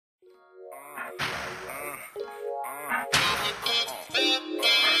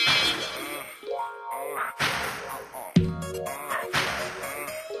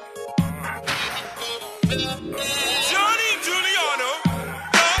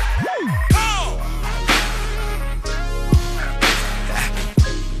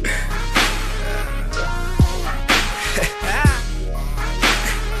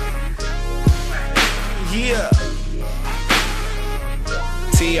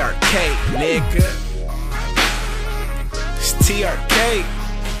TRK, nigga. It's TRK.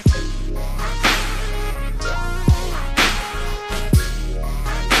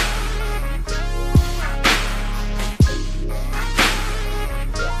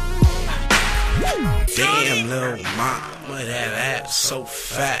 Damn, little mama, that ass so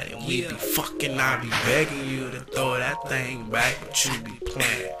fat. And we be fucking, I be begging you to throw that thing back, but you be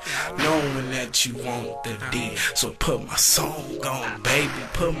playing, knowing that you want the D. So put my song on, baby,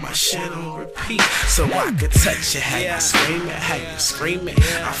 put my shit on repeat, so I could touch you, how you screaming,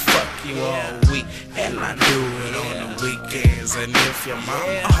 I fuck you all week, and I do it on the weekends. And if your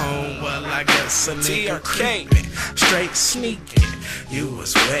mama home, well, I guess a nigga creeping, straight sneaking. You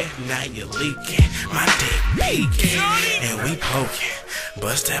was wet, now you leaking, my dick peeking, and we poking.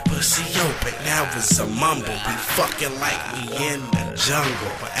 Bust that pussy open, now it's a mumble. We fucking like we in the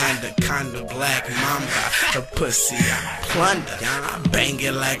jungle. Anaconda black mamba, the pussy I plunder. I bang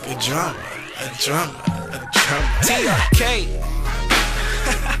it like a drummer, a drummer, a drummer. TRK.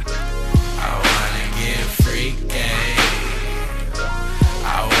 I wanna get freaky.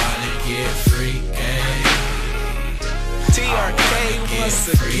 I wanna get freaky. TRK once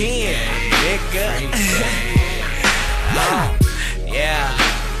again, nigga. Yeah,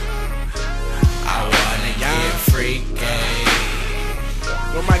 I wanna get freaky.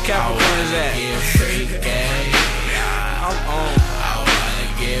 Where my Capricorns at? Get freaky. I'm on. I wanna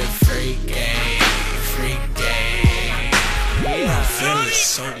get freaky, freaky. Yeah, I'm feeling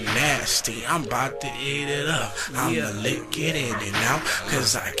so nasty, I'm about to eat it up. I'ma lick it in and out,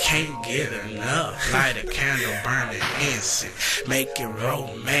 cause I can't get enough. Light a candle, burning incense, make it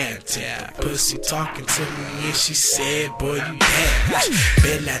romantic. The pussy talking to me and she said, boy, you bad.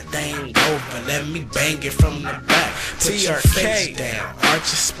 Bend that thing over, let me bang it from the back. Put your face down, arch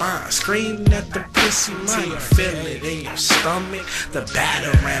your spine, screaming at the pussy money. You feel it in your stomach, the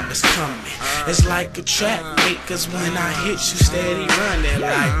battle ram is coming. It's like a trap meet, cause when I hit you steady running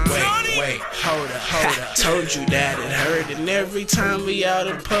like, wait, hold up. Told you that it hurt, and every time we out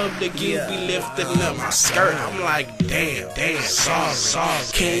in public, you be lifting up my skirt. I'm like, damn, sorry.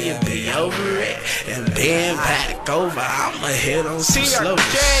 Can you be over it? And then back over, I'ma hit on some slow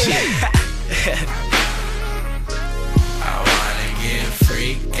shit. I wanna get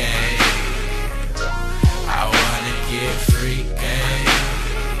freaky. I wanna get freaky.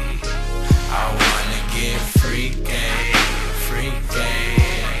 I wanna get freaky, freaky.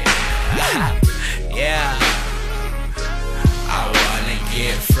 Yeah, I wanna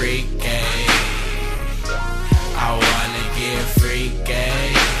get freaky.